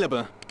 I'm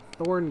available.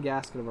 Thorn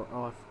gasket.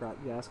 Oh, I forgot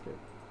gasket.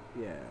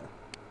 Yeah.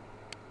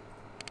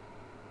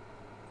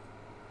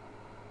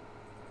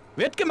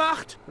 Wird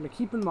gemacht. I'm going to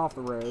keep him off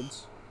the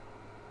roads.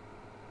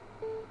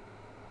 I'm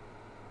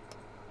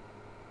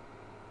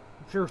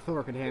sure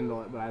Thor could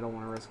handle it, but I don't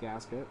want to risk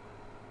gasket.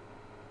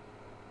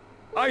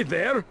 Hi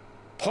there.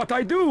 What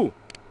I do?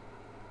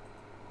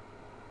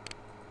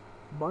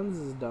 Buns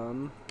is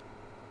done.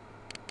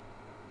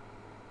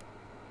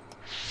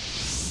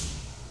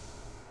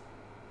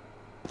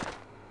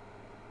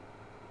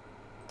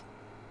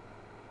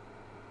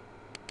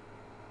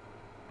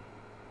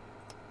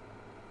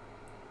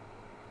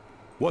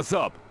 What's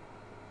up?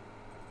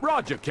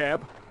 Roger,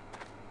 Cap.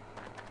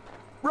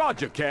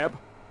 Roger, Cap.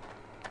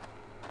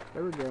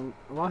 There we go.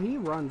 While he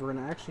runs, we're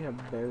going to actually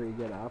have Barry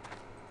get up.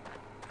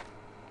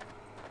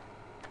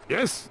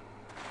 Yes?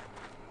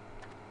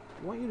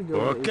 I want you to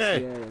go to the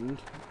ACA and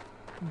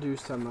do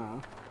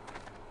some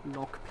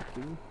lock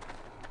picking.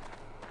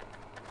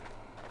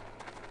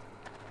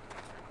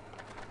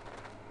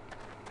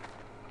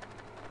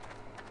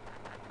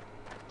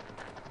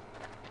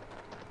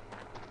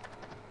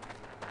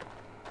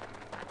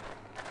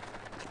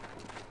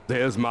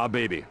 There's my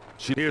baby.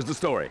 Here's the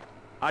story.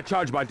 I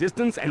charge by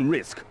distance and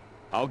risk.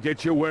 I'll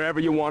get you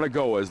wherever you want to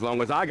go as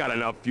long as I got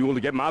enough fuel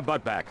to get my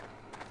butt back.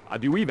 I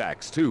do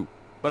evacs too,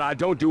 but I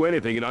don't do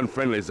anything in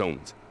unfriendly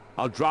zones.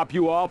 I'll drop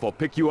you off or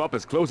pick you up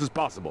as close as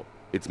possible.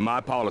 It's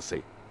my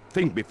policy.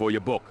 Think before you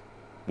book.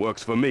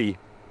 Works for me.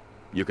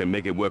 You can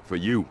make it work for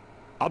you.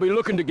 I'll be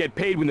looking to get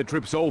paid when the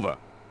trip's over.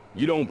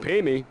 You don't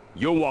pay me,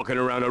 you're walking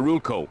around a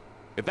Rulco.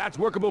 If that's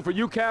workable for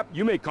you, Cap,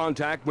 you make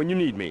contact when you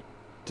need me.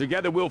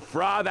 Together we'll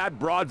fry that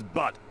broad's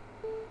butt.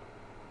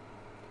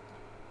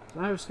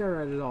 So I have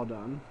Skyrider's all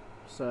done.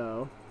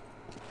 So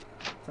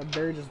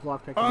Barry just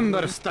block picking.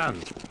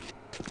 Understand.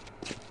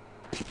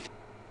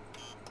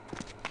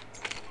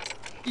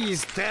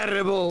 He's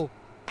terrible.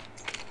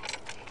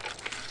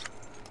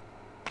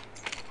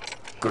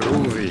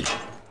 Groovy.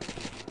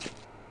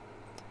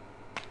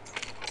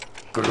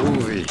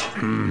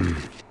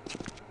 Groovy.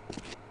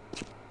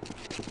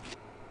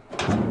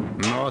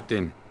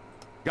 Nothing.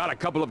 Got a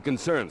couple of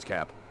concerns,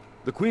 Cap.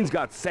 The Queen's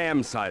got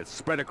SAM sites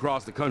spread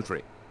across the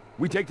country.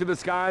 We take to the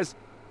skies,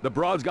 the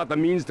broad's got the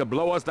means to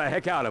blow us the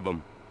heck out of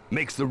them.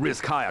 Makes the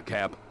risk higher,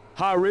 Cap.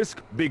 High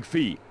risk, big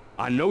fee.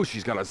 I know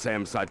she's got a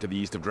SAM site to the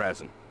east of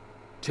Drazen.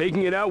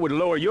 Taking it out would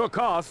lower your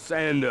costs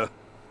and,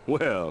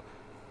 well,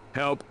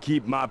 help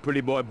keep my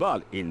pretty boy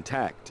butt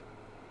intact.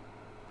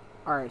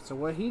 Alright, so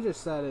what he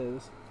just said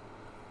is,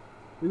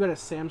 we've got a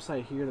SAM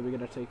site here that we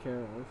gotta take care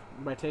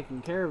of. By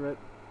taking care of it,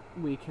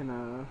 we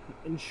can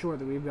ensure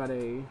that we've got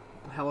a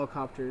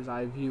helicopter's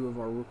eye view of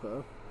our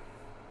Ruka.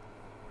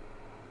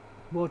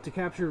 Well, to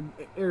capture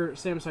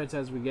SAM sites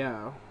as we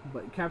go,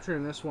 but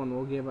capturing this one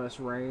will give us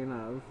reign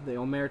of the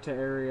Omerta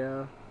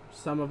area,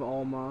 some of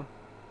Alma,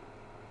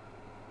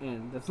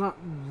 and that's not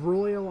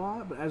really a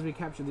lot, but as we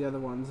capture the other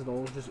ones,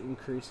 it'll just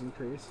increase.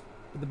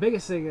 But the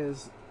biggest thing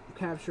is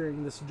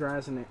capturing this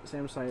Drazen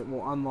SAM site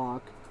will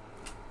unlock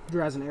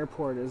Drazen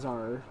Airport as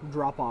our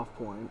drop-off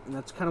point, and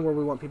that's kind of where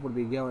we want people to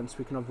be going, so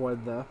we can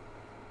avoid the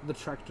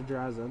trek to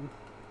Drazen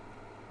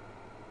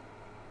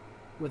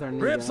with our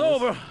new Trip's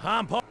guys. over.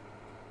 I'm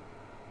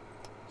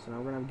So now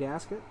we're gonna have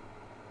gasket.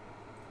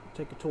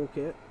 take a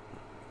toolkit.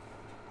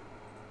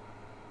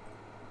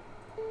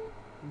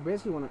 We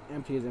basically want to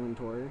empty his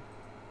inventory.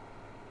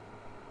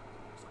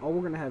 So all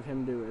we're going to have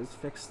him do is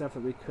fix stuff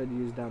that we could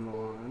use down the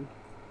line.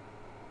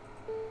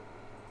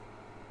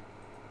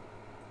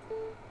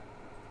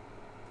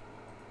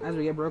 As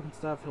we get broken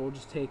stuff, he'll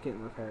just take it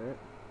and repair it.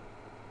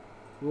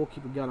 We'll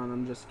keep a gun on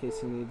him just in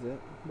case he needs it,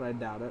 but I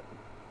doubt it.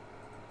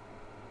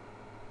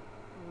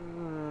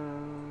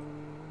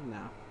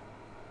 No.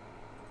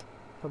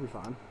 He'll be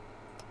fine.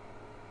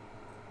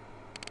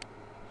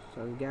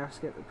 So the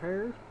gasket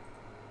repaired.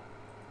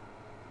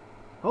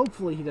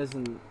 Hopefully he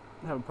doesn't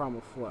have a problem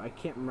with flow. I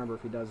can't remember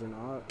if he does or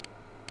not.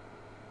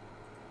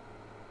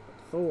 But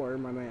Thor,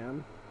 my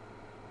man.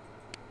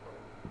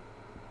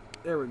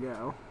 There we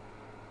go.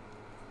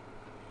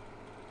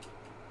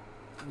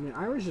 I mean,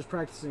 Ira's just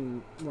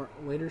practicing more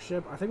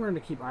leadership. I think we're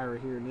going to keep Ira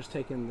here and just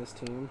take in this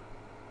team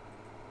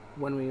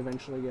when we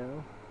eventually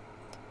go.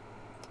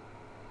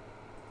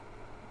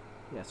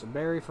 Yeah, so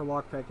Barry for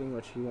lockpicking,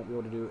 which he won't be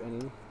able to do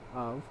any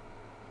of.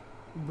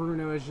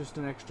 Bruno is just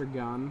an extra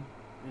gun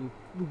and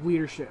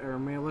leadership or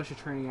militia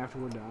training after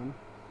we're done.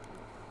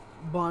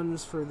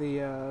 Buns for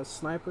the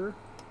sniper.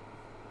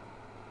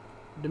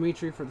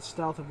 Dimitri for the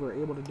stealth if we're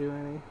able to do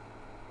any.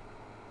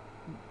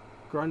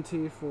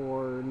 Grunty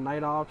for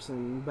night ops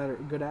and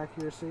good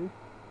accuracy.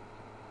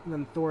 And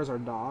then Thor's our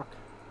doc.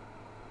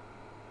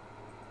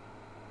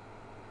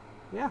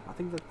 Yeah, I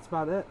think that's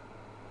about it.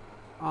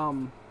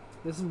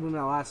 This has been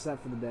my last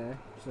set for the day.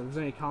 So if there's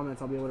any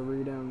comments, I'll be able to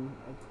read them.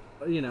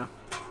 You know,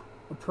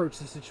 approach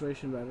the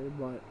situation better.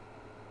 But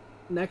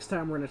next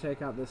time we're going to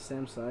take out this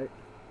SAM site.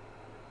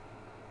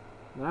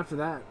 And after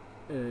that,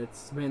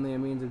 it's mainly a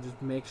means of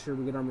just make sure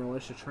we get our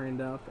militia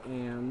trained up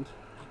and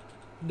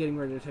getting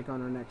ready to take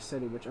on our next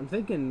city, which I'm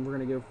thinking we're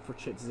going to go for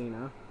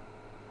Chitzina.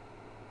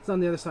 It's on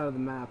the other side of the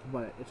map,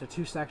 but it's a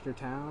 2-sector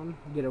town.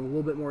 Get a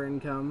little bit more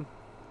income.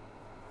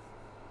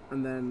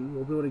 And then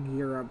we'll be able to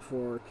gear up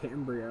for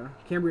Cambria.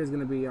 Cambria is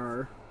going to be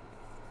our...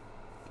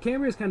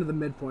 Cambria is kind of the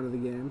midpoint of the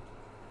game.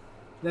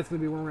 That's going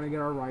to be where we're going to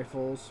get our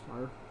rifles,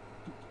 our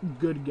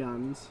good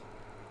guns.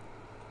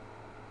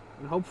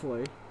 And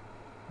hopefully,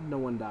 no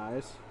one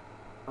dies.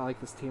 I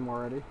like this team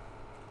already.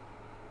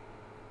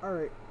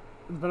 Alright.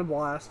 It's been a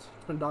blast.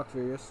 It's been Doc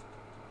Furious.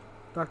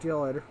 Talk to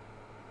y'all later.